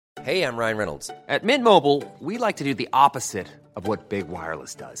Hey, I'm Ryan Reynolds. At Mint Mobile, we like to do the opposite of what Big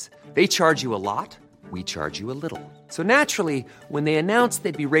Wireless does. They charge you a lot, we charge you a little. So naturally, when they announced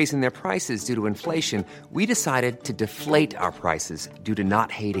they'd be raising their prices due to inflation, we decided to deflate our prices due to not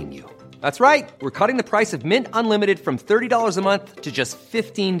hating you. That's right. We're cutting the price of Mint Unlimited from $30 a month to just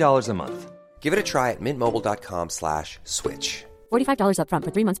 $15 a month. Give it a try at mintmobile.com/switch. $45 up front for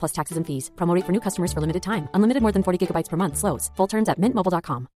 3 months plus taxes and fees. Promo rate for new customers for limited time. Unlimited more than 40 gigabytes per month. Slows full terms at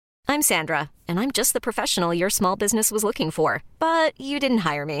mintmobile.com. I'm Sandra, and I'm just the professional your small business was looking for. But you didn't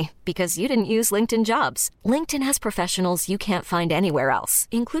hire me because you didn't use LinkedIn Jobs. LinkedIn has professionals you can't find anywhere else,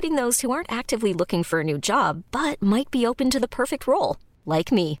 including those who aren't actively looking for a new job, but might be open to the perfect role,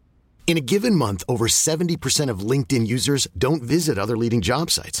 like me. In a given month, over 70% of LinkedIn users don't visit other leading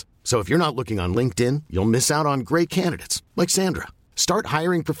job sites. So if you're not looking on LinkedIn, you'll miss out on great candidates like Sandra. Start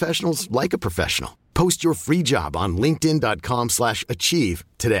hiring professionals like a professional. Post your free job on linkedin.com/achieve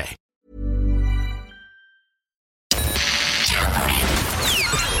today.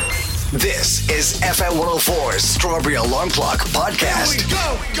 This is FM 104's Strawberry Alarm Clock Podcast.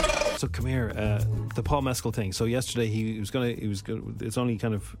 Go. So come here, the Paul Mescal thing. So yesterday it's only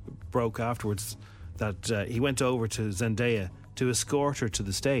kind of broke afterwards that he went over to Zendaya to escort her to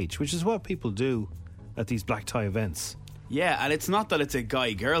the stage, which is what people do at these black tie events. Yeah, and it's not that it's a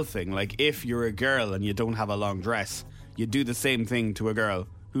guy-girl thing. Like, if you're a girl and you don't have a long dress, you do the same thing to a girl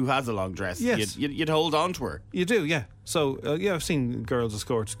who has a long dress. Yes. You'd hold on to her. You do, yeah. So, I've seen girls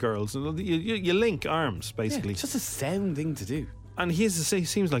escort girls. You link arms, basically. Yeah, it's just a sound thing to do. And he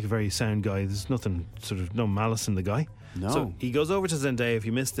seems like a very sound guy. There's no malice in the guy. No. So he goes over to Zendaya, if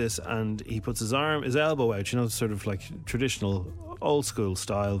you missed this, and he puts his elbow out, sort of like traditional, old school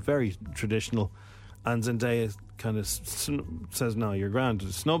style, very traditional. And Zendaya kind of says, "No, you're grand,"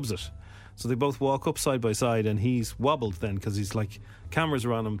 snubs it. So they both walk up side by side, and he's wobbled then because he's like, cameras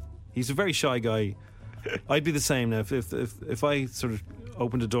are on him. He's a very shy guy. I'd be the same now. If I sort of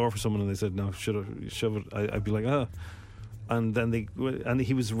opened a door for someone and they said, "No, shove it," I'd be like, "Ah." And then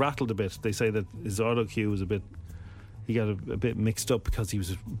he was rattled a bit. They say that his auto cue was he got a bit mixed up because he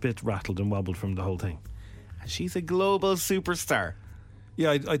was a bit rattled and wobbled from the whole thing. And she's a global superstar.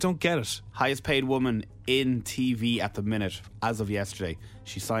 Yeah, I don't get it. Highest paid woman in TV at the minute, as of yesterday.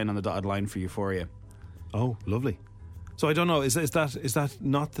 She signed on the dotted line for Euphoria. Oh, lovely. So I don't know. Is that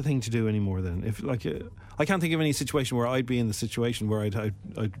not the thing to do anymore? Then, if I can't think of any situation where I'd be in the situation where I'd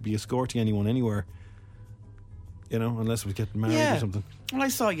be escorting anyone anywhere. Unless we get married or something. When I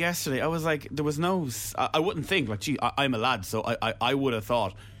saw it yesterday, I was like, there was no. I wouldn't think like, gee, I'm a lad, so I would have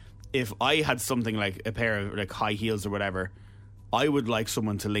thought if I had something like a pair of like high heels or whatever, I would like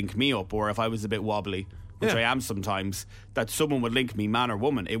someone to link me up, or if I was a bit wobbly, which I am sometimes, that someone would link me, man or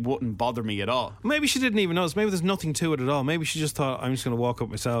woman. It wouldn't bother me at all. Maybe she didn't even notice. Maybe there's nothing to it at all. Maybe she just thought, I'm just going to walk up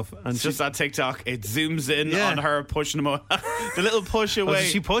myself. And it's just that TikTok. It zooms in on her pushing him away. The little push away.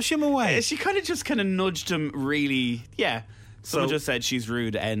 Did she push him away? She kind of nudged him really. Yeah. Someone just said she's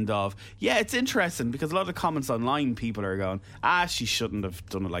rude, end of. Yeah, it's interesting because a lot of comments online, people are going, she shouldn't have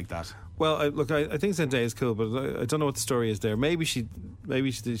done it like that. Well, I think Zendaya is cool, but I don't know what the story is there. Maybe she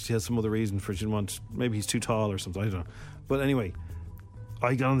has some other reason for she didn't want. Maybe he's too tall or something. I don't know. But anyway,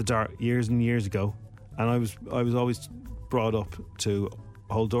 I got on the dart years and years ago, and I was always brought up to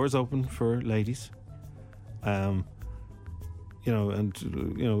hold doors open for ladies, and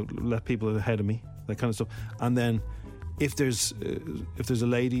let people ahead of me, that kind of stuff. And then if there's a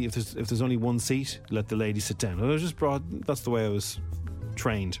lady, if there's only one seat, let the lady sit down. And I was just brought. That's the way I was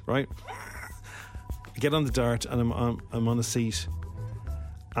trained, right? I get on the dart and I'm on a seat,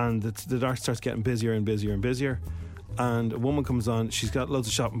 and the dart starts getting busier and busier and busier, and a woman comes on. She's got loads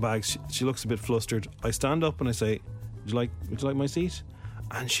of shopping bags. She looks a bit flustered. I stand up and I say, would you like my seat?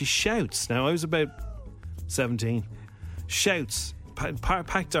 And she shouts. Now I was about 17. Shouts,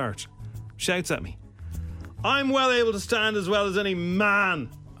 packed dart, shouts at me, "I'm well able to stand as well as any man."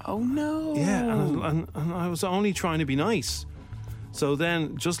 Oh no. Yeah, and I was only trying to be nice. So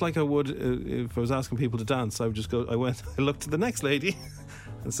then, just like I would if I was asking people to dance, I would just go. I looked to the next lady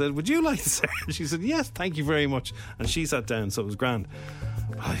and said, "Would you like to sit?" She said, "Yes, thank you very much." And she sat down, so it was grand.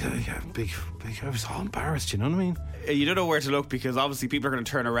 Big. I was all embarrassed. You know what I mean? You don't know where to look because obviously people are going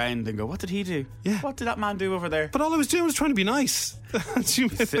to turn around and go, "What did he do? Yeah, what did that man do over there?" But all I was doing was trying to be nice.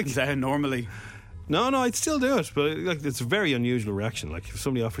 Sitting down normally. No, I'd still do it, but it's a very unusual reaction. Like if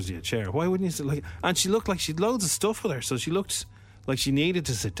somebody offers you a chair, why wouldn't you sit and she looked like she'd loads of stuff with her, so she looked like she needed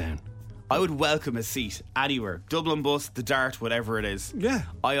to sit down. I would welcome a seat anywhere. Dublin bus, the Dart, whatever it is. Yeah.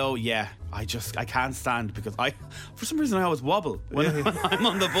 I can't stand because for some reason I always wobble when I'm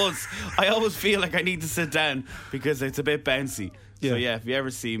on the bus. I always feel like I need to sit down because it's a bit bouncy. Yeah. So yeah, if you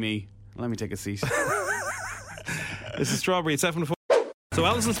ever see me, let me take a seat. This is Strawberry. It's 7:04. So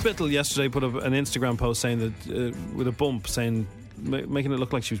Alison Spittle yesterday put up an Instagram post saying that with a bump, saying making it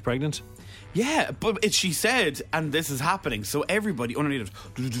look like she was pregnant. Yeah, but she said, and this is happening, so everybody underneath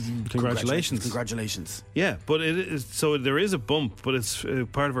it, congratulations. Yeah, but it is, so there is a bump, but it's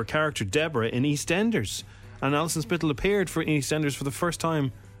part of her character Deborah in EastEnders, and Alison Spittle appeared for EastEnders for the first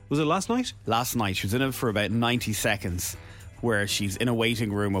time. Was it last night? Last night. She was in it for about 90 seconds, where she's in a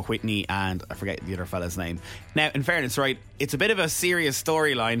waiting room with Whitney and I forget the other fella's name. Now, in fairness, right, it's a bit of a serious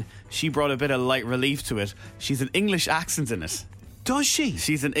storyline. She brought a bit of light relief to it. She's an English accent in it. Does she?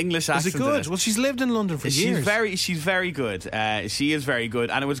 She's an English accent. Is it good? Well, she's lived in London for years. She's very good. She is very good,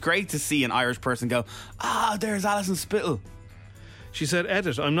 and it was great to see an Irish person go, there's Alison Spittle. She said,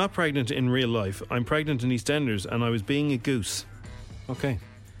 edit, I'm not pregnant in real life. I'm pregnant in EastEnders and I was being a goose. Okay.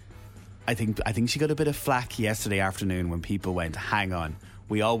 I think she got a bit of flack yesterday afternoon when people went, hang on,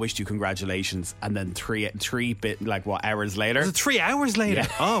 we all wished you congratulations, and then three hours later. Was it 3 hours later?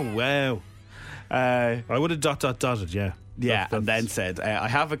 Yeah. Oh, wow. I would have dotted, yeah. Yeah, and then said, I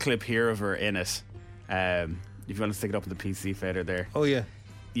have a clip here of her in it. If you want to stick it up on the PC fader there. Oh, yeah.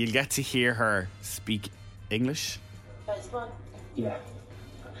 You'll get to hear her speak English. First one. Yeah.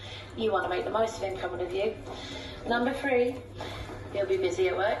 You want to make the most of him coming with you. Number 3, he'll be busy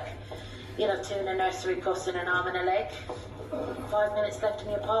at work. You'll have 2 in a nursery costing an arm and a leg. 5 minutes left in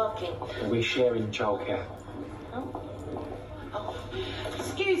your parking. We're sharing childcare. Oh,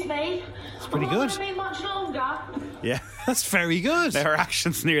 excuse me. It's pretty good. Will be much longer. Yeah. That's very good. Her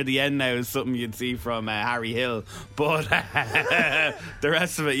actions near the end now is something you'd see from Harry Hill. But the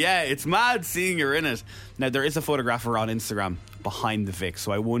rest of it, yeah, it's mad seeing her in it. Now, there is a photographer on Instagram behind the Vic,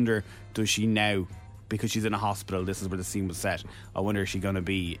 so I wonder, does she now, because she's in a hospital, this is where the scene was set, I wonder, is she going to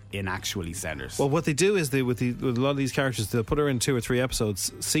be in actual EastEnders? Well, what they do is with a lot of these characters, they'll put her in 2 or 3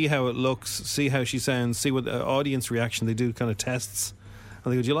 episodes, see how it looks, see how she sounds, see what audience reaction. They do kind of tests.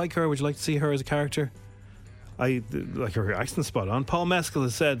 And they go, do you like her? Would you like to see her as a character? I like her accent spot on. Paul Mescal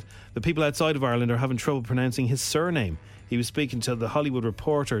has said the people outside of Ireland are having trouble pronouncing his surname. He was speaking to the Hollywood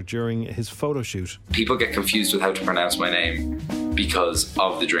Reporter during his photo shoot. People get confused with how to pronounce my name because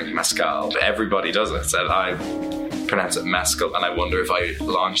of the drink mezcal. Everybody does it. Said I pronounce it mezcal, and I wonder if I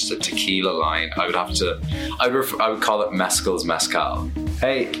launched a tequila line, I would call it Mescal's Mezcal.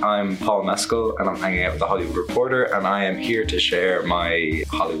 Hey, I'm Paul Mescal, and I'm hanging out with the Hollywood Reporter, and I am here to share my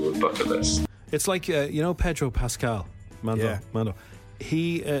Hollywood bucket list. It's like Pedro Pascal, Mando.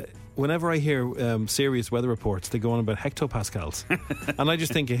 He. Whenever I hear serious weather reports, they go on about hectopascals. And I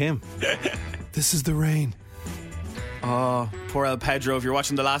just think of him. This is the rain. Oh, poor El Pedro. If you're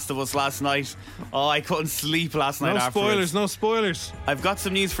watching The Last of Us last night, I couldn't sleep last night afterwards. No spoilers. I've got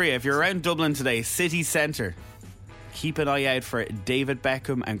some news for you. If you're around Dublin today, city centre, keep an eye out for David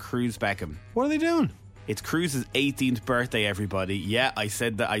Beckham and Cruz Beckham. What are they doing? It's Cruz's 18th birthday, everybody. Yeah, I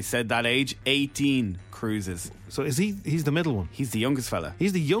said that age. 18 Cruz's. So he's the middle one? He's the youngest fella.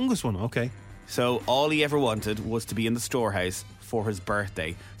 He's the youngest one, okay. So all he ever wanted was to be in the storehouse for his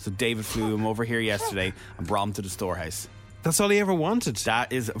birthday. So David flew him over here yesterday and brought him to the storehouse. That's all he ever wanted?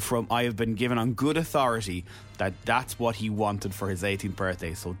 That is I have been given on good authority that's what he wanted for his 18th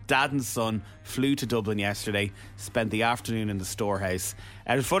birthday. So Dad and son flew to Dublin yesterday, spent the afternoon in the storehouse.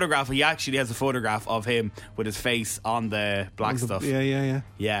 And he actually has a photograph of him with his face on the black stuff. Yeah.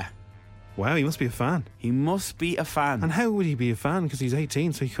 Yeah. Wow, he must be a fan. He must be a fan. And how would he be a fan? Because he's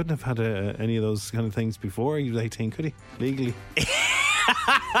 18, so he couldn't have had any of those kind of things before he was 18, could he? Legally.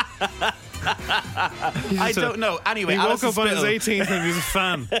 I don't know. Anyway, he woke up on his 18th and he was a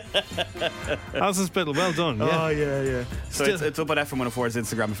fan. Alison Spittle, well done. Yeah. Oh, yeah. So it's up on FM104's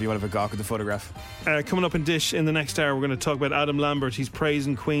Instagram if you want to have a gawk at the photograph. Coming up in Dish in the next hour, we're going to talk about Adam Lambert. He's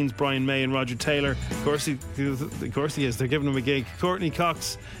praising Queen's Brian May and Roger Taylor. Of course he is. They're giving him a gig. Courtney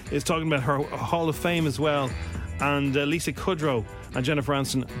Cox is talking about her Hall of Fame as well. And Lisa Kudrow and Jennifer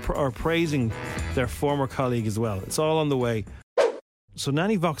Aniston are praising their former colleague as well. It's all on the way. So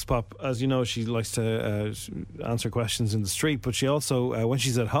Nanny Vox Pop, as you know, she likes to answer questions in the street, but she also, when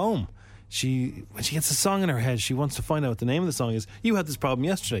she's at home, when she gets a song in her head, she wants to find out what the name of the song is. You had this problem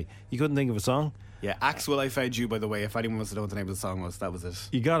yesterday. You couldn't think of a song. Yeah, Axwell I Found You, by the way. If anyone wants to know what the name of the song was, that was it.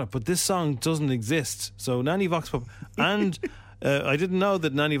 You got it, but this song doesn't exist. So Nanny Vox Pop, and I didn't know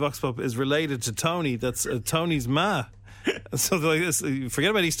that Nanny Vox Pop is related to Tony. That's Tony's ma. So like this,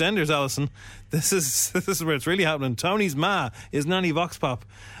 forget about EastEnders, Alison. This is where it's really happening. Tony's ma is Nanny Vox Pop.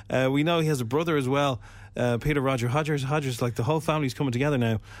 We know he has a brother as well, Peter Roger Hodgers. Like the whole family's coming together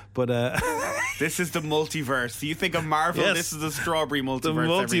now. But this is the multiverse. You think of Marvel? Yes. This is the strawberry multiverse. The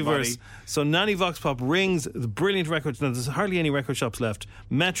multiverse. Everybody. So Nanny Vox Pop rings the brilliant records. Now there's hardly any record shops left.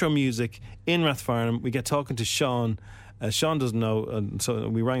 Metro Music in Rathfarnham. We get talking to Sean. Sean doesn't know, and so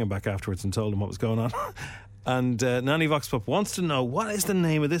we rang him back afterwards and told him what was going on. And Nanny Vox Pop wants to know, what is the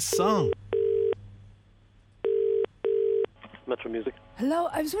name of this song? Metro Music. Hello,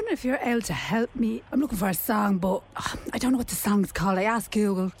 I was wondering if you're able to help me. I'm looking for a song, but I don't know what the song's called. I asked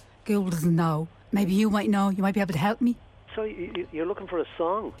Google. Google doesn't know. Maybe you might know. You might be able to help me. So you're looking for a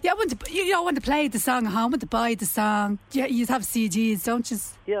song? Yeah, I want to play the song at home. I want to buy the song. Yeah, you have CDs, don't you?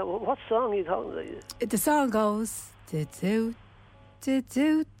 Yeah, well, what song are you talking about? The song goes... Do-do,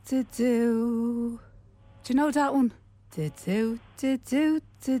 do-do, do-do. Do you know that one? Do-do, do-do,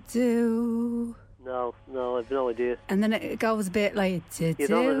 do-do. No, I've no idea. And then it goes a bit like... Do-do. You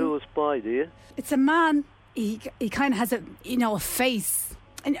don't know who it's by, do you? It's a man. He kind of has a face,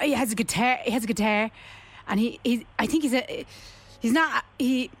 and he has a guitar. And I think he's not.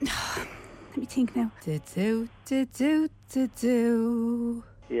 Let me think now. Do.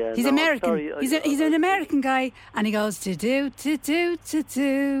 Yeah, he's American. Sorry, he's an American guy, and he goes do. Do you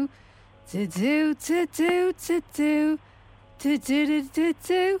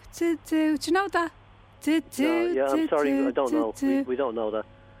know that? Yeah, I'm sorry, I don't know. We don't know that.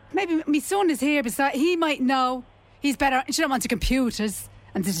 Maybe my son is here beside. He might know. He's better. You don't want the computers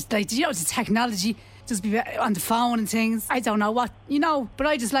and just like the technology. Just be on the phone and things. I don't know what but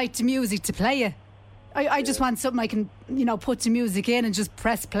I just like the music to play it. I just want something I can put the music in and just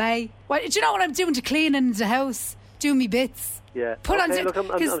press play. Well, do you know what I'm doing to cleaning the house? Do me bits. Yeah. Put on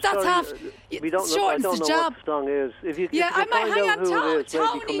because that's half. We don't know. I don't know job. what the song is. If you I might hang on. Tony,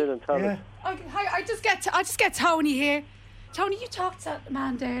 Tony, come in and tell us. I just get Tony here. Tony, you talk to that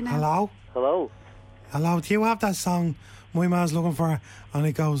man there now. Hello. Do you have that song my man's looking for? And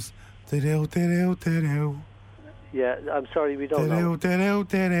it goes do. Yeah, I'm sorry, we don't know.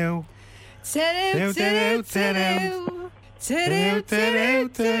 Do.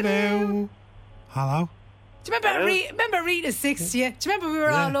 Hello? Do you remember Rita 60? Do you remember we were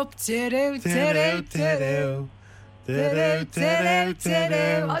all up? Oh,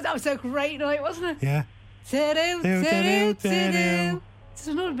 that was a great night, wasn't it? Yeah. There's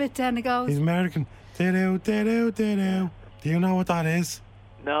another bit then it goes. He's American. Do you know what that is?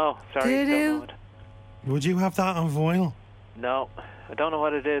 No, sorry, don't know it. Would you have that on vinyl? No, I don't know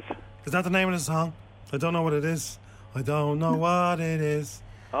what it is. Is that the name of the song? I don't know what it is. I don't know what it is.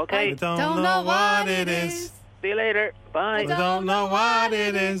 Okay. I don't know what it is. See you later. Bye. I don't know what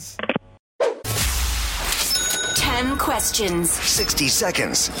it is. 10 questions. 60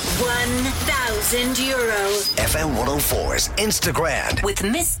 seconds. €1,000. FM 104's Instagram. With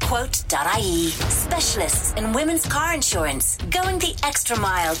misquote.ie. Specialists in women's car insurance. Going the extra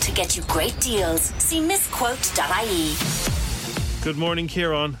mile to get you great deals. See misquote.ie. Good morning,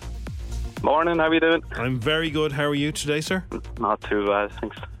 Kieran. Morning, how are you doing? I'm very good. How are you today, sir? Not too bad,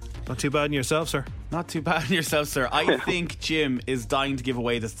 thanks. Not too bad in yourself, sir? Not too bad in yourself, sir. I think Jim is dying to give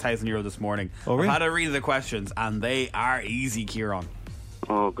away this €1,000 this morning. Oh, really? I've had a read of the questions and they are easy, Kieran.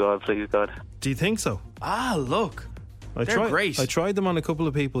 Oh, God, please, God. Do you think so? Look. They're great. I tried them on a couple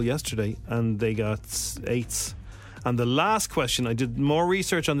of people yesterday and they got 8s. And the last question, I did more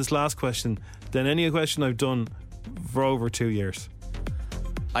research on this last question than any question I've done for over 2 years.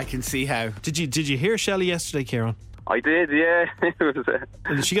 I can see how. Did you hear Shelley yesterday, Kieran? I did, yeah.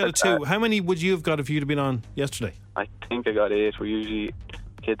 And she got a 2. How many would you have got if you'd have been on yesterday? I think I got 8.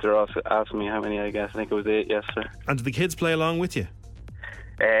 Kids are asking me how many I guess. I think it was 8 yesterday. And did the kids play along with you?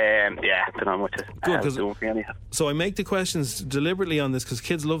 Yeah, don't know much. Good, so I make the questions deliberately on this because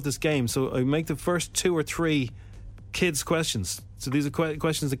kids love this game. So I make the first 2 or 3 kids questions. So these are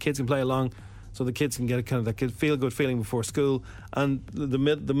questions that kids can play along. So the kids can get a kind of that feel good feeling before school, and the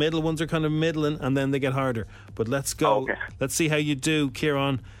middle ones are kind of middling, and then they get harder. But let's go. Okay. Let's see how you do,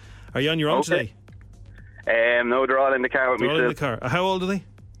 Kieran. Are you on your own today? No, they're all in the car with me. They're all in the car. How old are they?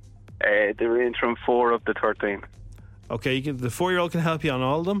 They range from 4 up to 13. Okay, the 4-year-old can help you on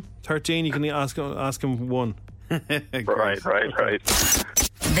all of them. 13, you can ask him one. Right.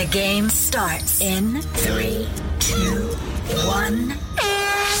 The game starts in 3, 2, 1.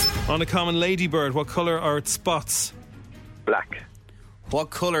 On a common ladybird, what colour are its spots? Black. What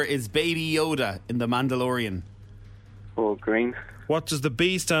colour is Baby Yoda in The Mandalorian? Oh, green. What does the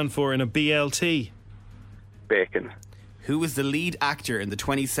B stand for in a BLT? Bacon. Who was the lead actor in the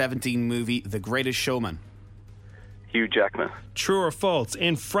 2017 movie The Greatest Showman? Hugh Jackman. True or false?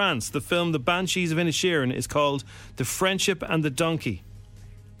 In France, the film The Banshees of Inisherin is called The Friendship and the Donkey.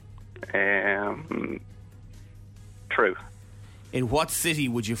 True. In what city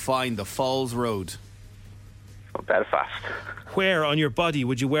would you find the Falls Road? Belfast. Where on your body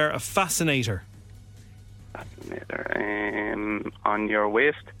would you wear a fascinator? On your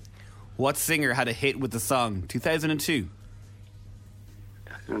waist. What singer had a hit with the song 2002?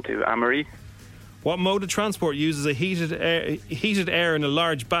 2002. Anne-Marie. What mode of transport uses a heated air in a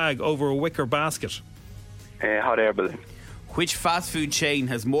large bag over a wicker basket? Hot air balloon. Which fast food chain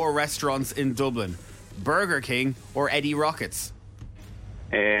has more restaurants in Dublin? Burger King or Eddie Rockets?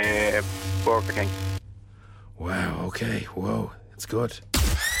 Burger King. Wow, okay, whoa, it's good.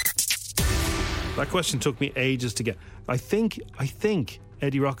 That question took me ages to get. I think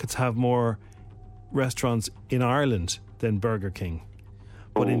Eddie Rockets have more restaurants in Ireland than Burger King.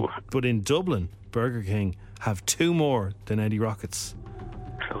 But in Dublin, Burger King have 2 more than Eddie Rockets.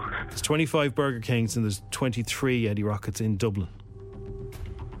 There's 25 Burger Kings and there's 23 Eddie Rockets in Dublin.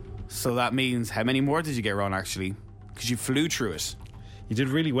 So that means, how many more did you get wrong, actually? Because you flew through it. You did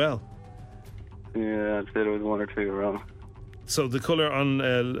really well. Yeah, I'd say there was 1 or 2 wrong. So the colour on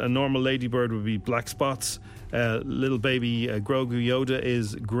a normal ladybird would be black spots. Little baby Grogu Yoda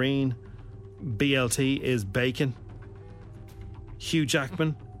is green. BLT is bacon. Hugh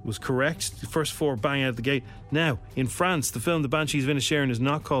Jackman was correct. The first 4 bang out of the gate. Now, in France, the film The Banshees of Inisherin is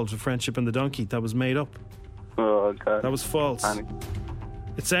not called The Friendship and the Donkey. That was made up. Oh, God. That was false.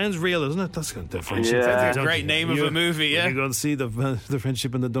 It sounds real, doesn't it? That's the Friendship Yeah. and the That's a Donkey. great name of a movie, yeah. You're going to see the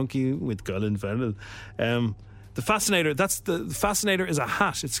Friendship and the Donkey with Colin Farrell. The Fascinator, the Fascinator is a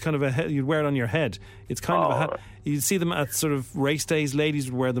hat. It's kind of a head, you'd wear it on your head. It's kind of a hat. You'd see them at sort of race days.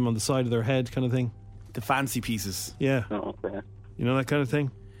 Ladies would wear them on the side of their head, kind of thing. The fancy pieces. Yeah. Oh, okay. You know that kind of thing?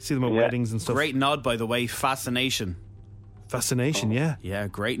 See them at weddings and stuff. Great nod, by the way. Fascination. Fascination, yeah. Yeah,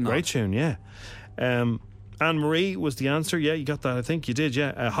 great nod. Great tune, yeah. Anne-Marie was the answer. Yeah, you got that. I think you did,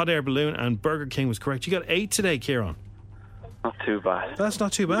 yeah. Hot air balloon and Burger King was correct. You got 8 today, Kieran. Not too bad. That's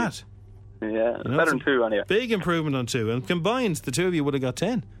not too bad. Yeah, better than 2 anyway. Big improvement on 2. And combined, the 2 of you would have got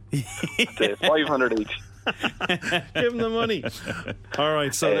 10. 500 each. Give them the money. All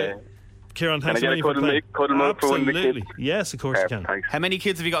right, so Kieran, thanks can I get a cuddle milk for one of the kids? Absolutely. Yes, of course you can. Thanks. How many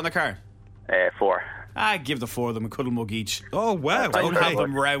kids have you got in the car? 4. Give the 4 of them a cuddle mug each. Oh, wow. Don't Okay. have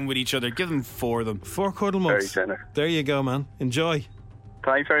them round with each other. Give them 4 of them. 4 cuddle mugs. Very generous. There you go, man. Enjoy.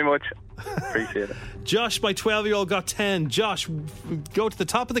 Thanks very much. Appreciate it. Josh, my 12-year-old, got 10. Josh, go to the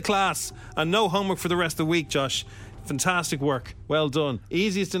top of the class and no homework for the rest of the week, Josh. Fantastic work. Well done.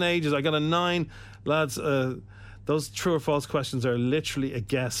 Easiest in ages. I got a 9. Lads, those true or false questions are literally a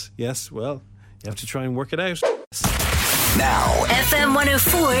guess. Yes, well, you have to try and work it out. Now, FM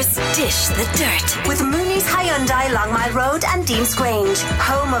 104's Dish the Dirt with Mooney's Hyundai Long Mile Road and Dean's Grange,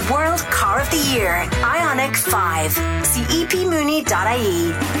 home of World Car of the Year, Ioniq 5. See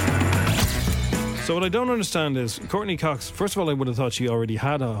epmooney.ie. So what I don't understand is Courtney Cox, first of all, I would have thought she already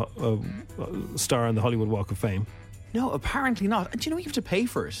had a star on the Hollywood Walk of Fame. No, apparently not. Do you know you have to pay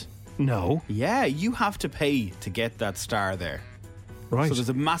for it? No. Yeah, you have to pay to get that star there. Right. So there's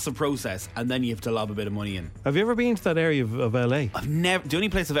a massive process, and then you have to lob a bit of money in. Have you ever been to that area of LA? I've never. The only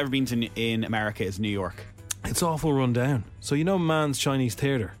place I've ever been to in America is New York. It's awful run down. So you know Mann's Chinese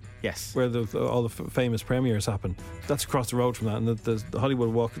Theatre? Yes. Where all the famous premieres happen. That's across the road from that, and the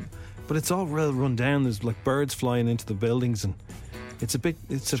Hollywood Walk. But it's all real run down. There's like birds flying into the buildings, and it's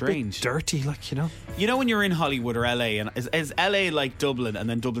strange. A bit dirty, like, you know. You know when you're in Hollywood or LA, and is LA like Dublin, and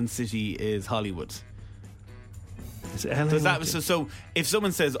then Dublin City is Hollywood? Is LA so if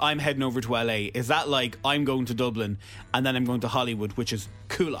someone says I'm heading over to LA, is that like I'm going to Dublin and then I'm going to Hollywood, which is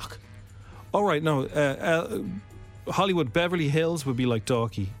Coolock? All right, no. Hollywood, Beverly Hills would be like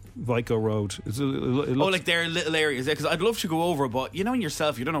Dalkey, Vico Road. Like they're little areas. Because I'd love to go over, but you know in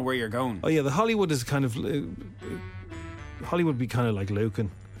yourself, you don't know where you're going. Oh yeah, the Hollywood is kind of Hollywood would be kind of like Lucan.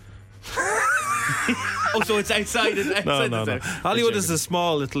 So it's outside. No. Hollywood is a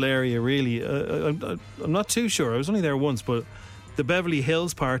small little area, really. I'm not too sure. I was only there once, but the Beverly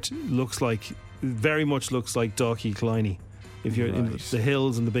Hills part very much looks like Dalkey Killiney. If you're in the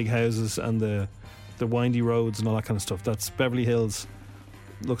hills and the big houses and the windy roads and all that kind of stuff, that's Beverly Hills.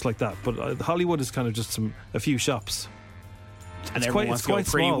 Looks like that. But Hollywood is kind of just a few shops. And everyone wants to go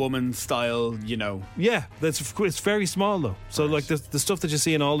Pretty Woman style, you know. Yeah, it's very small though. So like the stuff that you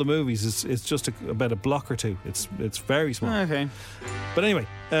see in all the movies is just about a block or two. It's very small. Okay. But anyway,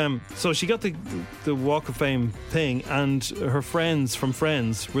 so she got the Walk of Fame thing, and her friends from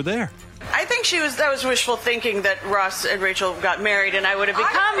Friends were there. I think think that was wishful thinking that Ross and Rachel got married and I would have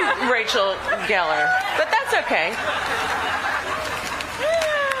become Rachel Geller. But that's okay.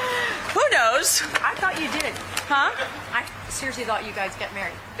 Who knows? I thought you did. Huh? I seriously thought you guys get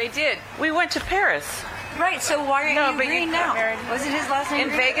married. They did. We went to Paris. Right, so why are you agreeing now? Was it his last name?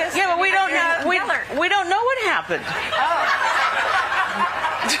 In Vegas? Yeah, but we don't know. We don't know what happened. Oh.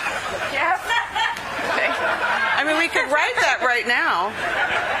 Yeah. I mean, we could write that right now.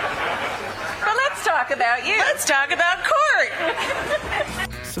 But let's talk about you. Let's talk about Court.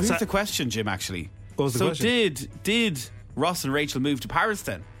 So here's the question, Jim, actually. What was the question? Did Ross and Rachel move to Paris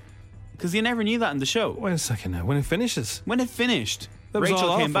then? Because you never knew that in the show. Wait a second now. When it finishes? When it finished, That was Rachel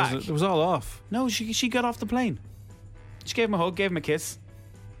all came off, back. wasn't it? It was all off. No, she got off the plane. She gave him a hug, gave him a kiss.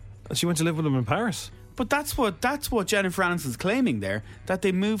 And she went to live with him in Paris. But that's what Jennifer Aniston's claiming there, that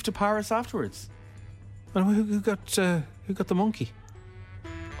they moved to Paris afterwards. And who got the monkey?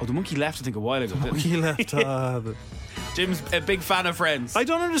 Oh, the monkey left, I think, a while ago. The monkey left. Jim's a big fan of Friends. I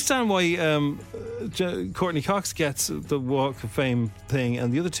don't understand why Courtney Cox gets the Walk of Fame thing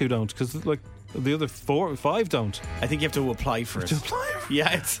and the other two don't, because like the other 4 or 5 don't. I think you have to apply for it. To apply for it?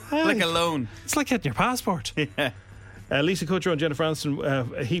 Yeah, it's like a loan. It's like getting your passport. Yeah. Lisa Kudrow and Jennifer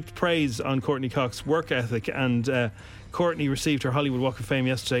Aniston heaped praise on Courtney Cox's work ethic, and Courtney received her Hollywood Walk of Fame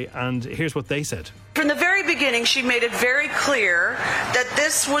yesterday, and here's what they said. From the very beginning, she made it very clear that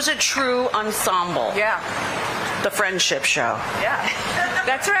this was a true ensemble. Yeah. The friendship show. Yeah.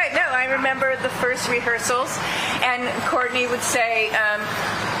 That's right. No, I remember the first rehearsals, and Courtney would say,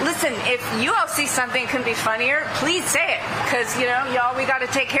 listen, if you all see something can be funnier, please say it, because, y'all, we got to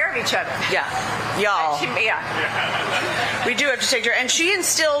take care of each other. Yeah. Y'all. Yeah. We do have to take care. And she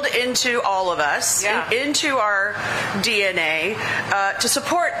instilled into all of us, into our DNA, to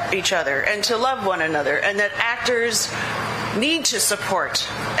support each other and to love one another, and that actors need to support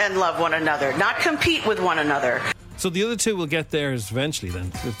and love one another, not compete with one another. So the other two will get theirs eventually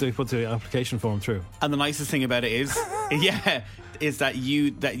then, if they put the application form through. And the nicest thing about it is, is that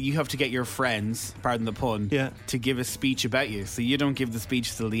you have to get your friends, pardon the pun, to give a speech about you. So you don't give the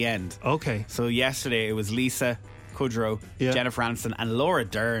speech till the end. Okay. So yesterday it was Lisa Kudrow, Jennifer Aniston, and Laura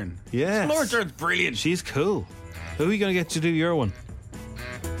Dern. Yes. Laura Dern's brilliant. She's cool. Who are you going to get to do your one?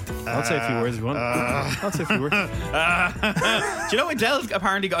 I'll say a few words if you want. I'll say a few words. Do you know Adele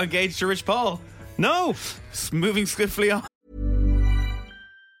apparently got engaged to Rich Paul? No. Moving swiftly on.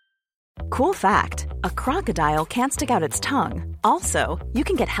 Cool fact, a crocodile can't stick out its tongue. Also, you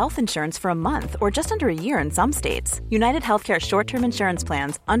can get health insurance for a month or just under a year in some states. United Healthcare short-term insurance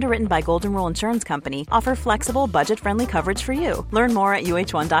plans, underwritten by Golden Rule Insurance Company, offer flexible, budget-friendly coverage for you. Learn more at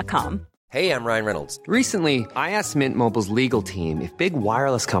uh1.com. Hey, I'm Ryan Reynolds. Recently, I asked Mint Mobile's legal team if big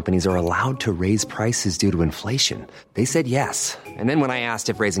wireless companies are allowed to raise prices due to inflation. They said yes. And then when I asked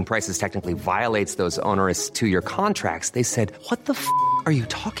if raising prices technically violates those onerous 2-year contracts, they said, "What the f*** are you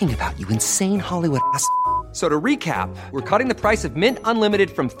talking about, you insane Hollywood ass?" So to recap, we're cutting the price of Mint Unlimited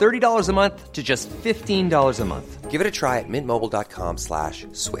from $30 a month to just $15 a month. Give it a try at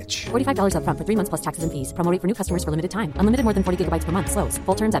mintmobile.com/switch. $45 up front for 3 months plus taxes and fees. Promo rate for new customers for limited time. Unlimited more than 40 gigabytes per month. Slows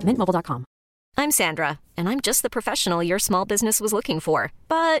full terms at mintmobile.com. I'm Sandra, and I'm just the professional your small business was looking for.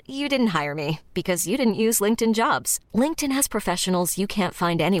 But you didn't hire me because you didn't use LinkedIn Jobs. LinkedIn has professionals you can't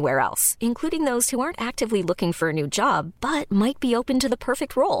find anywhere else, including those who aren't actively looking for a new job, but might be open to the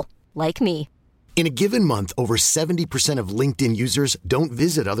perfect role, like me. In a given month, over 70% of LinkedIn users don't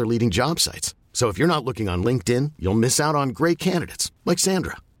visit other leading job sites. So if you're not looking on LinkedIn, you'll miss out on great candidates like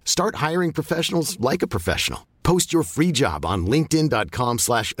Sandra. Start hiring professionals like a professional. Post your free job on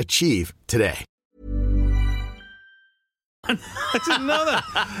linkedin.com/achieve today. I didn't know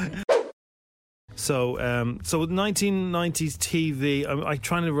that. So 1990s TV. I'm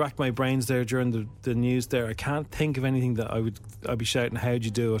trying to rack my brains there during the news there. I can't think of anything that I'd be shouting, how'd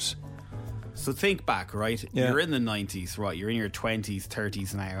you do it? So think back, right? Yeah. You're in the 90s, right? You're in your 20s,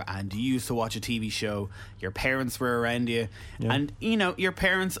 30s now, and you used to watch a TV show. Your parents were around you, and your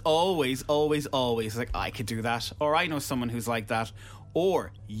parents always, like, I could do that, or I know someone who's like that,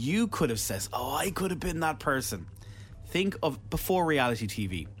 or you could have said, oh, I could have been that person. Think of before reality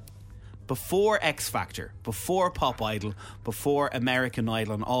TV, before X Factor, before Pop Idol, before American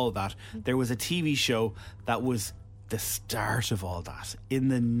Idol, and all of that. There was a TV show that was the start of all that in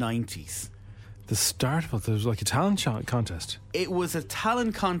the 90s. The start of it, there was like a talent contest. It was a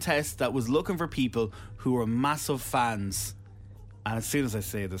talent contest that was looking for people who were massive fans. And as soon as I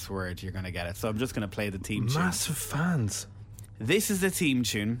say this word, you're going to get it. So I'm just going to play the theme tune. Massive fans. This is the theme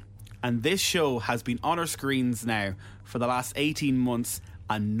tune. And this show has been on our screens now for the last 18 months.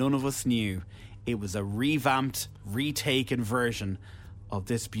 And none of us knew. It was a revamped, retaken version of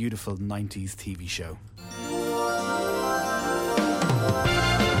this beautiful 90s TV show.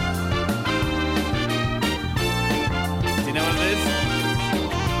 Do you know what it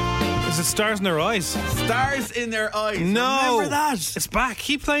is? Is it Stars in Their Eyes? Stars in Their Eyes. No. Remember that? It's back.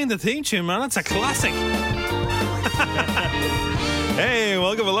 Keep playing the theme tune, man. That's a classic. Hey,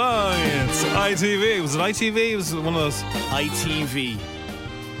 welcome along. It's ITV. Was it ITV? It was one of those. ITV.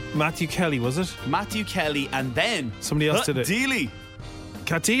 Matthew Kelly, was it? Matthew Kelly, and then somebody else did it. Dealey.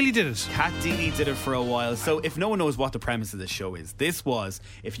 Cat Dealey did it. Cat Dealey did it for a while. So if no one knows what the premise of this show is, this was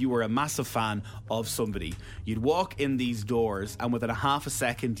if you were a massive fan of somebody, you'd walk in these doors and within a half a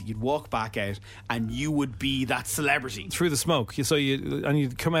second you'd walk back out and you would be that celebrity. Through the smoke. So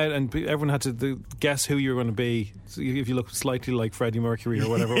you'd come out and everyone had to guess who you were going to be. So if you look slightly like Freddie Mercury or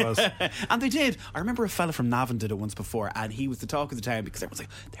whatever it was. And they did. I remember a fella from Navan did it once before and he was the talk of the town because everyone's like,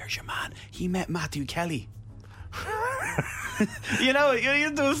 there's your man. He met Matthew Kelly. You know,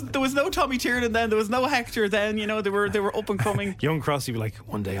 there was no Tommy Tiernan then, there was no Hector then, you know, they were up and coming. Young Crossy would be like,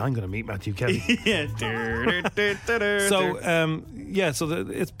 one day I'm going to meet Matthew Kelly. Yeah.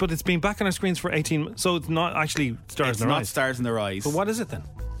 But it's been back on our screens for 18 months, so it's not actually Stars in Their Eyes. It's not Stars in Their Eyes. But what is it then?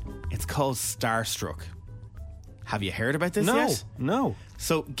 It's called Starstruck. Have you heard about this yet? No.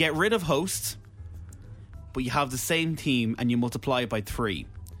 So get rid of hosts, but you have the same team and you multiply it by 3.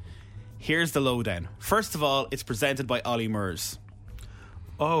 Here's the lowdown. First of all, it's presented by Ollie Murs.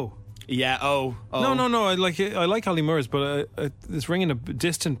 Oh. Yeah, oh. No. I like Ollie Murs, but it's ringing a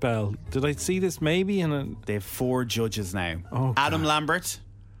distant bell. Did I see this maybe? They have 4 judges now. Oh, Adam God. Lambert,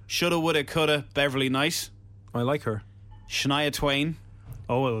 Shoulda, Woulda, Coulda, Beverly Knight. I like her. Shania Twain.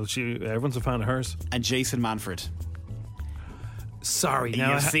 Oh, well, everyone's a fan of hers. And Jason Manford. Sorry.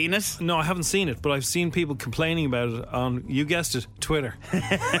 You've seen it? No, I haven't seen it, but I've seen people complaining about it on, you guessed it, Twitter.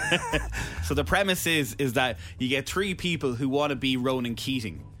 So the premise is that you get 3 people who want to be Ronan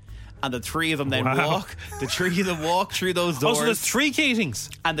Keating. And the 3 of them then walk through those doors. Oh, so there's 3 Keatings.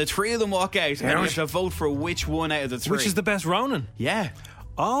 And the 3 of them walk out and you have to vote for which one out of the 3. Which is the best Ronan? Yeah.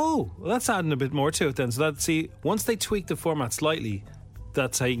 Oh, well, that's adding a bit more to it then. So once they tweak the format slightly,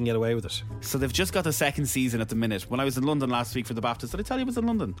 that's how you can get away with it. So they've just got the 2nd season at the minute. When I was in London last week for the BAFTAs, did I tell you I was in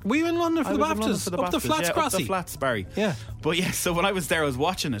London? Were you in London for the BAFTAs? Up the flats, Up the flats, Barry. Yeah. But yeah, so when I was there, I was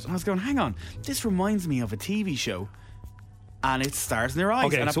watching it and I was going, hang on, this reminds me of a TV show. And it Stars in Their Eyes.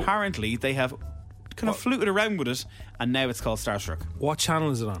 Okay, and so apparently they have kind of fluted around with it and now it's called Starstruck. What channel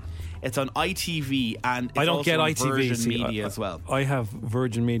is it on? It's on ITV and it's I don't also get on ITV. Virgin Media as well. I have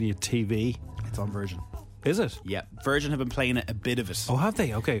Virgin Media TV. It's on Virgin. Is it? Yeah, Virgin have been playing a bit of it. Oh, have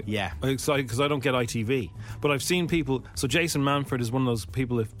they? Okay. Yeah. I'm excited because I don't get ITV. But I've seen people. So Jason Manford is one of those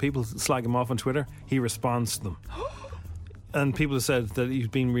people, if people slag him off on Twitter, he responds to them. And people have said that he's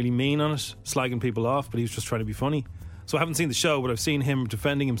been really mean on it, slagging people off, but he was just trying to be funny. So I haven't seen the show, but I've seen him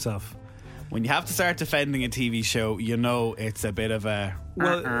defending himself. When you have to start defending a TV show, you know it's a bit of a...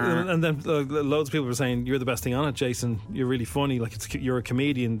 Well, and then loads of people were saying, you're the best thing on it, Jason. You're really funny. Like, you're a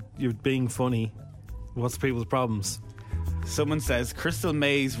comedian. You're being funny. What's people's problems? Someone says Crystal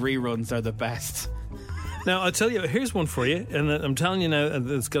May's reruns are the best. Now, I'll tell you, here's one for you. And I'm telling you now,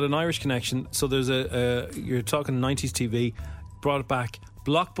 it's got an Irish connection. So there's you're talking 90s TV, brought it back.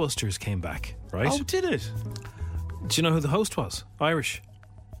 Blockbusters came back, right? Oh, did it? Do you know who the host was? Irish.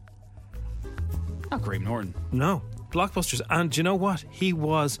 Not Graham Norton. No, Blockbusters. And do you know what? He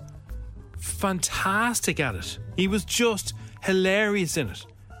was fantastic at it. He was just hilarious in it.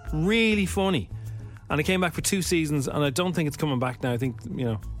 Really funny. And it came back for 2 seasons, and I don't think it's coming back now. I think,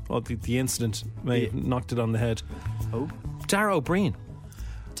 the incident may have knocked it on the head. Oh? Dara O'Brien.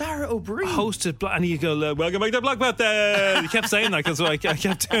 Dara O'Brien hosted, and he'd go, welcome back to Blockbuster. He kept saying that because I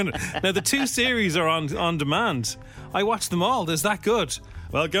kept doing it. Now the 2 series are on demand. I watched them all. They're that good.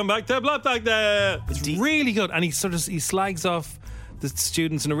 Welcome back to Blockbuster. It's really good, and he slags off the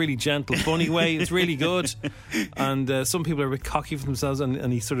students in a really gentle, funny way. It's really good. And some people are a bit cocky for themselves,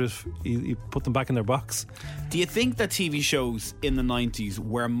 and he put them back in their box. Do you think that TV shows in the 90s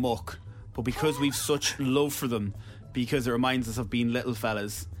were muck, but because we've such love for them, because it reminds us of being little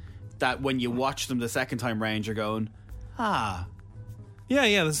fellas, that when you watch them the second time round, you're going, Yeah,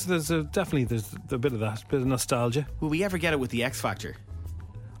 there's definitely a bit of that, bit of nostalgia. Will we ever get it with the X Factor?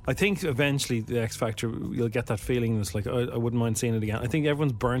 I think eventually the X Factor, you'll get that feeling. It's like, I wouldn't mind seeing it again. I think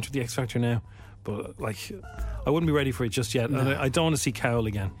everyone's burnt with the X Factor now, but I wouldn't be ready for it just yet. No. And I don't want to see Cowell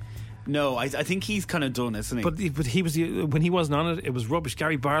again. No, I think he's kind of done, isn't he? But he was, when he wasn't on it, it was rubbish.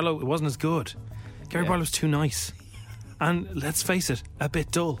 Gary Barlow, it wasn't as good. Gary Barlow's too nice. And let's face it, a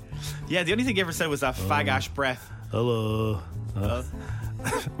bit dull. Yeah, the only thing he ever said was that fag ash breath. Hello.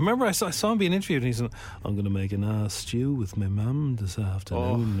 Remember, I saw him being interviewed, and he said, "I'm going to make an ass stew with my mum this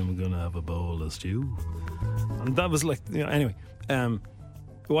afternoon, and we're going to have a bowl of stew." And that was like, anyway.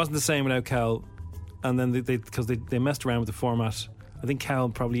 It wasn't the same without Cal, and then because they messed around with the format. I think Cal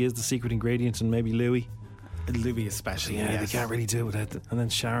probably is the secret ingredient, and maybe Louis especially. Yeah, yes. they can't really do it without and then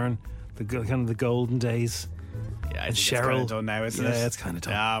Sharon, kind of the golden days. Yeah, I and think Cheryl. it's kind of done now, isn't it? Yeah, it's kind of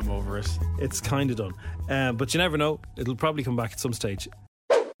done. Yeah, I'm over it. It's kind of done. But you never know. It'll probably come back at some stage.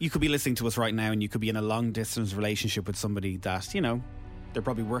 You could be listening to us right now, and you could be in a long-distance relationship with somebody that, they're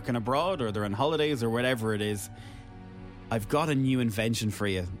probably working abroad, or they're on holidays, or whatever it is. I've got a new invention for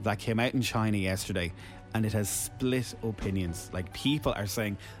you that came out in China yesterday, and it has split opinions. Like, people are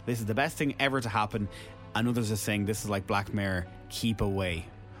saying this is the best thing ever to happen, and others are saying this is like Black Mirror, keep away.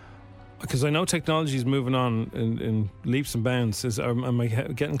 Because I know technology is moving on in leaps and bounds. Am I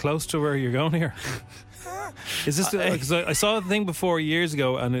getting close to where you're going here? Is this because I saw a thing before years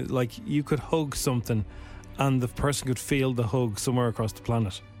ago, and you could hug something, and the person could feel the hug somewhere across the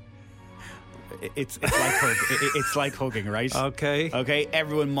planet. It's like it's like hugging, right? Okay.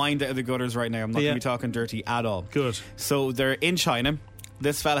 Everyone mind out of the gutters right now. I'm not going to be talking dirty at all. Good. So they're in China.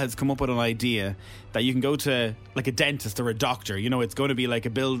 This fella has come up with an idea that you can go to like a dentist or a doctor. It's going to be like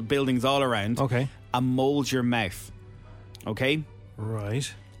a buildings all around. Okay. And mold your mouth. Okay.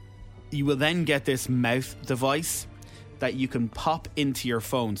 Right. You will then get this mouth device that you can pop into your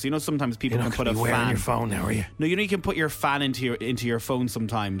phone. So sometimes people can put a fan. Wearing your phone now, are you? No, you can put your fan into your phone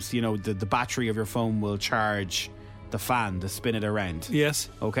sometimes. The battery of your phone will charge the fan to spin it around. Yes.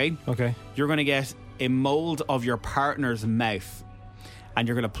 Okay. You're going to get a mold of your partner's mouth, and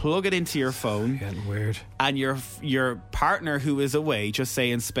you're going to plug it into your phone. Getting weird. And your partner who is away, just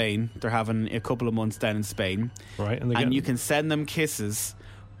say in Spain, they're having a couple of months down in Spain, right? And you can send them kisses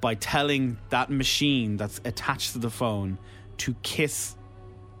by telling that machine that's attached to the phone to kiss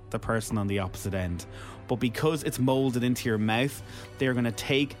the person on the opposite end. But because it's molded into your mouth, they're going to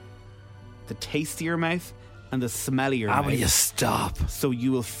take the taste of your mouth and the smell of your mouth. Will you stop? So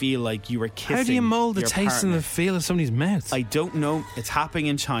you will feel like you were kissing. How do you mold the taste partner. and the feel of somebody's mouth? I don't know. It's happening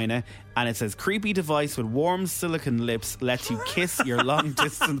in China, and it says creepy device with warm silicone lips lets you kiss your long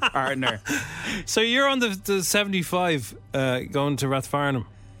distance partner. So you're on the 75 going to Rathfarnham,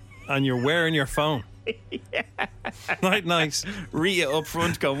 and you're wearing your phone. Yeah. Nice. Rita up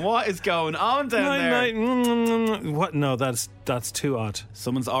front going, what is going on down there? What? No, that's too odd.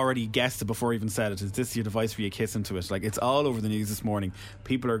 Someone's already guessed it before I even said it. Is this your device for you kiss into it? Like, it's all over the news this morning.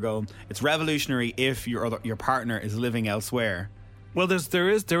 People are going, it's revolutionary if your partner is living elsewhere. Well, there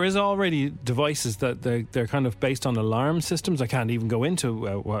is already devices that they're kind of based on alarm systems. I can't even go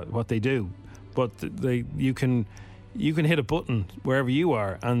into what they do, but you can hit a button wherever you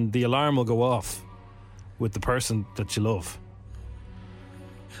are, and the alarm will go off with the person that you love.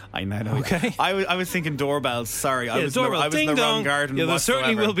 I know. Okay. I was thinking doorbells. Sorry, I was doorbell. I was in the wrong garden. Yeah, there whatsoever.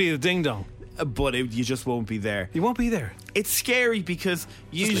 certainly will be a ding dong, but you just won't be there. You won't be there. It's scary because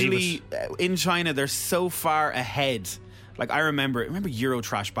usually in China they're so far ahead. Like, I remember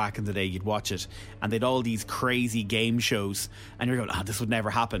Eurotrash back in the day. You'd watch it, and they'd all these crazy game shows, and you're going, this would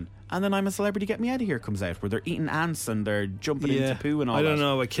never happen. And then I'm a Celebrity, Get Me Out of Here comes out, where they're eating ants and they're jumping into poo and all that. I don't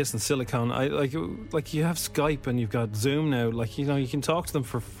know about kissing silicone. I like you have Skype and you've got Zoom now. Like, you can talk to them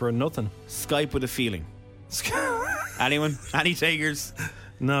for nothing. Skype with a feeling. Anyone? Any takers?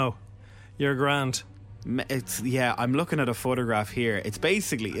 No, you're grand. I'm looking at a photograph here. It's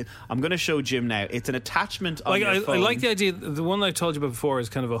basically, I'm going to show Jim now. It's an attachment on your phone. I like the idea. The one I told you about before is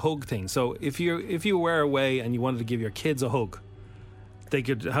kind of a hug thing. So if you were away and you wanted to give your kids a hug, they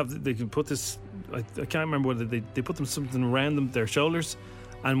could put this. I can't remember whether they put them something around their shoulders,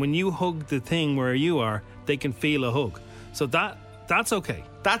 and when you hug the thing where you are, they can feel a hug. So that's okay.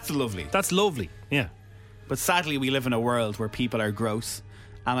 That's lovely. That's lovely. Yeah. But sadly, we live in a world where people are gross.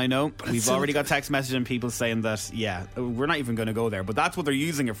 And I know we've already got text messages and people saying that, we're not even going to go there. But that's what they're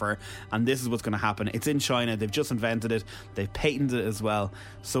using it for. And this is what's going to happen. It's in China. They've just invented it. They've patented it as well.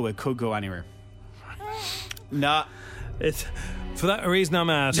 So it could go anywhere. Nah. It's for that reason I'm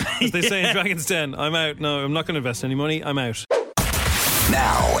out. As they say in Dragon's Den, I'm out. No, I'm not going to invest any money. I'm out.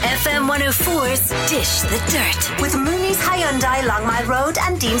 Now, FM 104's Dish the Dirt with Mooney's Hyundai Long Mile Road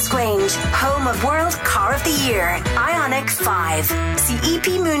and Dean's Grange, home of World Car of the Year, Ioniq 5. See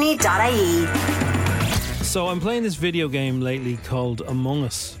epmooney.ie. So I'm playing this video game lately called Among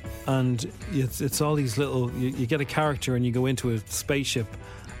Us, and it's all these little. You get a character and you go into a spaceship,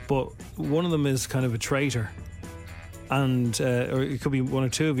 but one of them is kind of a traitor. And or it could be one or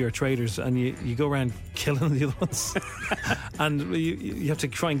two of your traitors, and you go around killing the other ones. and you have to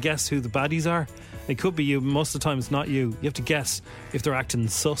try and guess who the baddies are. It could be you. Most of the time, it's not you. You have to guess if they're acting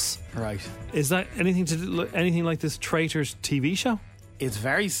sus. Right. Is that anything like this Traitors TV show? It's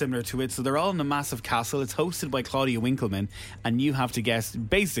very similar to it. So they're all in a massive castle. It's hosted by Claudia Winkleman, and you have to guess.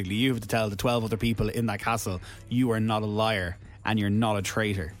 Basically, you have to tell the 12 other people in that castle you are not a liar and you're not a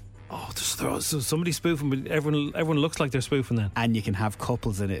traitor. Oh, so somebody's spoofing, but everyone looks like they're spoofing then. And you can have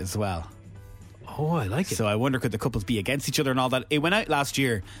couples in it as well. Oh, I like it. So I wonder, could the couples be against each other and all that? It went out last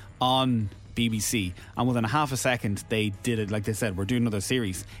year on BBC, and within a half a second they did it. Like they said, we're doing another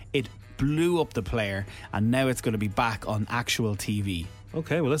series. It blew up the player, and now it's going to be back on actual TV.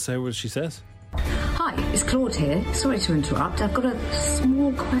 Okay, well, let's hear what she says. Hi, it's Claude here. Sorry to interrupt. I've got a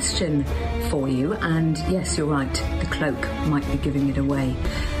small question for you, and yes, you're right, the cloak might be giving it away.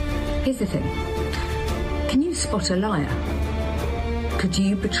 Here's the thing. Can you spot a liar? Could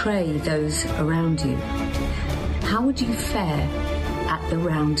you betray those around you? How would you fare at the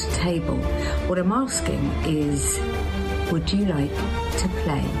round table? What I'm asking is, would you like to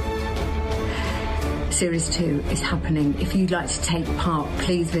play? Series 2 is happening. If you'd like to take part,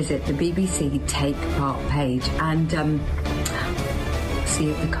 please visit the BBC Take Part page and see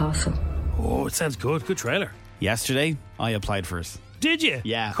you at the castle. Oh, it sounds good. Good trailer. Yesterday, I applied for it. Did you?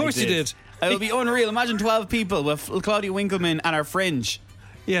 Yeah, of course you did. It would be unreal. Imagine 12 people with Claudia Winkleman and our Fringe.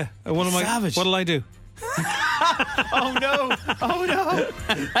 Yeah. Savage. What'll I do? Oh no!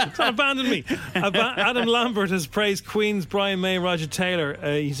 Don't abandon me. Adam Lambert has praised Queen's Brian May, Roger Taylor.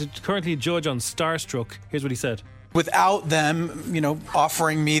 He's currently a judge on Starstruck. Here's what he said. Without them,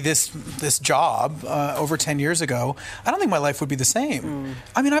 offering me this job over 10 years ago, I don't think my life would be the same.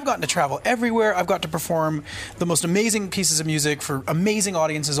 I mean, I've gotten to travel everywhere. I've got to perform the most amazing pieces of music for amazing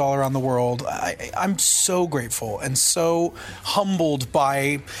audiences all around the world. I'm so grateful and so humbled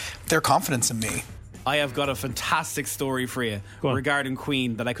by their confidence in me. I have got a fantastic story for you regarding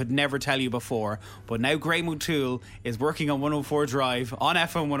Queen that I could never tell you before. But now Graham O'Toole is working on 104 Drive on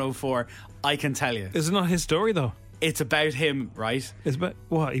FM 104. I can tell you. Is it not his story though? It's about him, right? It's about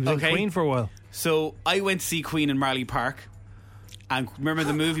what? He was in Queen for a while. So I went to see Queen in Marley Park. And remember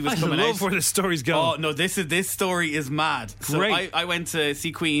the movie was coming out? I love where the story's going. Oh, no, this story is mad. Great. So I went to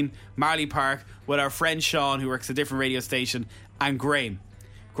see Queen, Marley Park, with our friend Sean, who works at a different radio station, and Graham.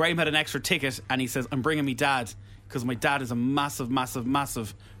 Graham had an extra ticket, and he says, I'm bringing me dad, because my dad is a massive, massive,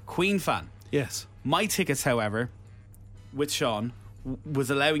 massive Queen fan. Yes. My tickets, however, with Sean, was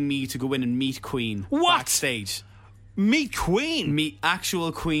allowing me to go in and meet Queen backstage. Meet Queen? Meet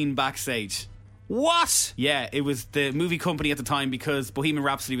actual Queen backstage. What? Yeah, it was the movie company at the time, because Bohemian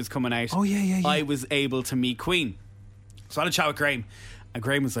Rhapsody was coming out. Oh, yeah. I was able to meet Queen. So I had a chat with Graham, and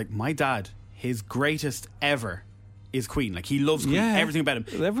Graham was like, my dad, his greatest ever is Queen. Like, he loves Queen. Yeah. Everything about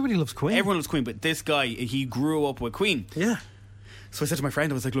him. Everybody loves Queen. Everyone loves Queen, but this guy, he grew up with Queen. Yeah. So I said to my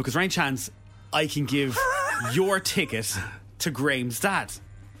friend, I was like, look, is there any chance I can give your ticket to Graham's dad?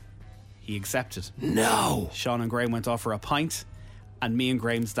 He accepted. No. Sean and Graham went off for a pint, and me and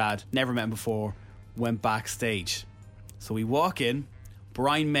Graham's dad, never met him before, went backstage. So we walk in,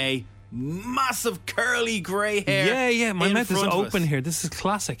 Brian May, massive curly grey hair. Yeah. My mouth is open us. here. This is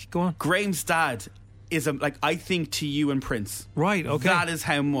classic. Go on. Graham's dad is I think to you and Prince. Right, okay. That is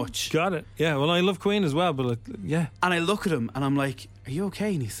how much. Got it. Yeah, well, I love Queen as well, but yeah. And I look at him and I'm like, are you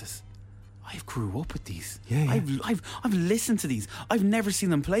okay? And he says, I've grew up with these. Yeah. I've listened to these. I've never seen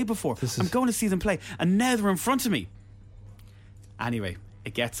them play before. I'm going to see them play, and now they're in front of me. Anyway,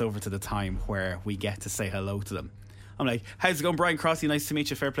 it gets over to the time where we get to say hello to them. I'm like, how's it going, Brian Crossy? Nice to meet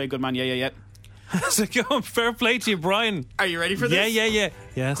you. Fair play, good man. Yeah. How's it going? Fair play to you, Brian. Are you ready for this? Yeah.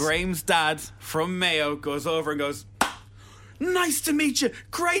 Yes. Graham's dad from Mayo goes over and goes, nice to meet you.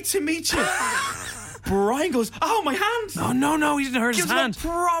 Great to meet you. Brian goes, oh, my hand. No, he didn't hurt his hand. Gives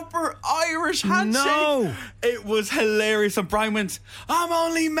him a proper Irish handshake. No. It was hilarious. And Brian went, I'm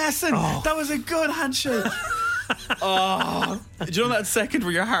only messing. Oh. That was a good handshake. Oh, do you know that second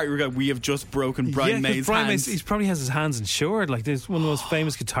where your heart, you're going, we have just broken Brian May's hands? He probably has his hands insured. Like, there's one of the most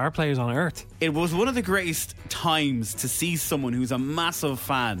famous guitar players on earth. It was one of the greatest times to see someone who's a massive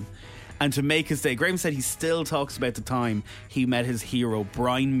fan and to make his day. Graham said he still talks about the time he met his hero,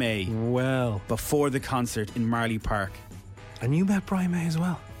 Brian May. Well, before the concert in Marley Park. And you met Brian May as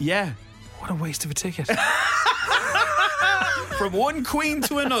well? Yeah. What a waste of a ticket. From one Queen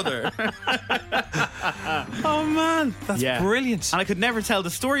to another. Oh man, that's brilliant. And I could never tell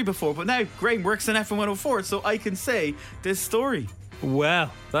the story before, but now Graham works in FM 104, so I can say this story.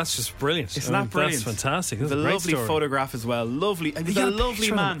 Well, that's just brilliant. It's not brilliant. That's fantastic. That's a great lovely story. photograph as well. Lovely. He was a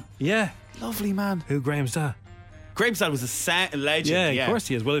lovely man. Yeah. Lovely man. Who, Graham's dad? Graham's dad was a legend. Yeah, of course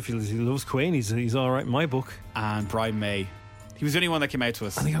he is. Well, if he loves Queen, he's all right in my book. And Brian May, He was the only one that came out to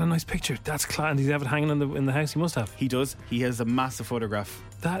us. And he got a nice picture. That's class. Does he have it hanging in the house? He must have. He does. He has a massive photograph.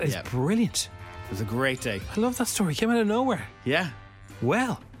 That is brilliant. It was a great day. I love that story. He came out of nowhere. Yeah.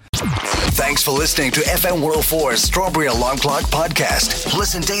 Well. Thanks for listening to FM 104's Strawberry Alarm Clock podcast.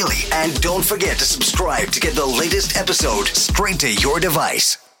 Listen daily and don't forget to subscribe to get the latest episode straight to your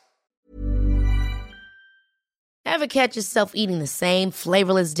device. Ever catch yourself eating the same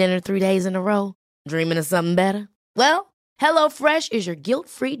flavorless dinner 3 days in a row? Dreaming of something better? Well, HelloFresh is your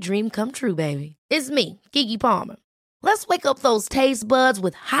guilt-free dream come true, baby. It's me, Keke Palmer. Let's wake up those taste buds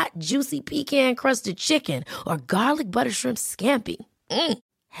with hot, juicy pecan-crusted chicken or garlic butter shrimp scampi.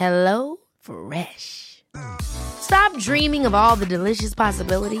 Hello Fresh. Stop dreaming of all the delicious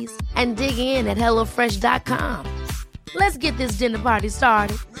possibilities and dig in at HelloFresh.com. Let's get this dinner party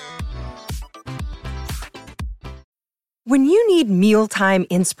started. When you need mealtime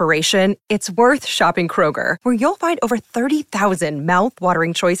inspiration, it's worth shopping Kroger, where you'll find over 30,000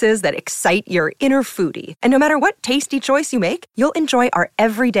 mouth-watering choices that excite your inner foodie. And no matter what tasty choice you make, you'll enjoy our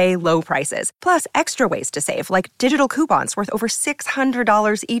everyday low prices, plus extra ways to save, like digital coupons worth over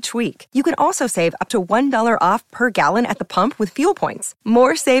 $600 each week. You can also save up to $1 off per gallon at the pump with fuel points.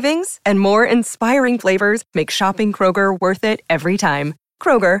 More savings and more inspiring flavors make shopping Kroger worth it every time.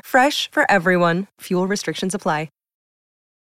 Kroger, fresh for everyone. Fuel restrictions apply.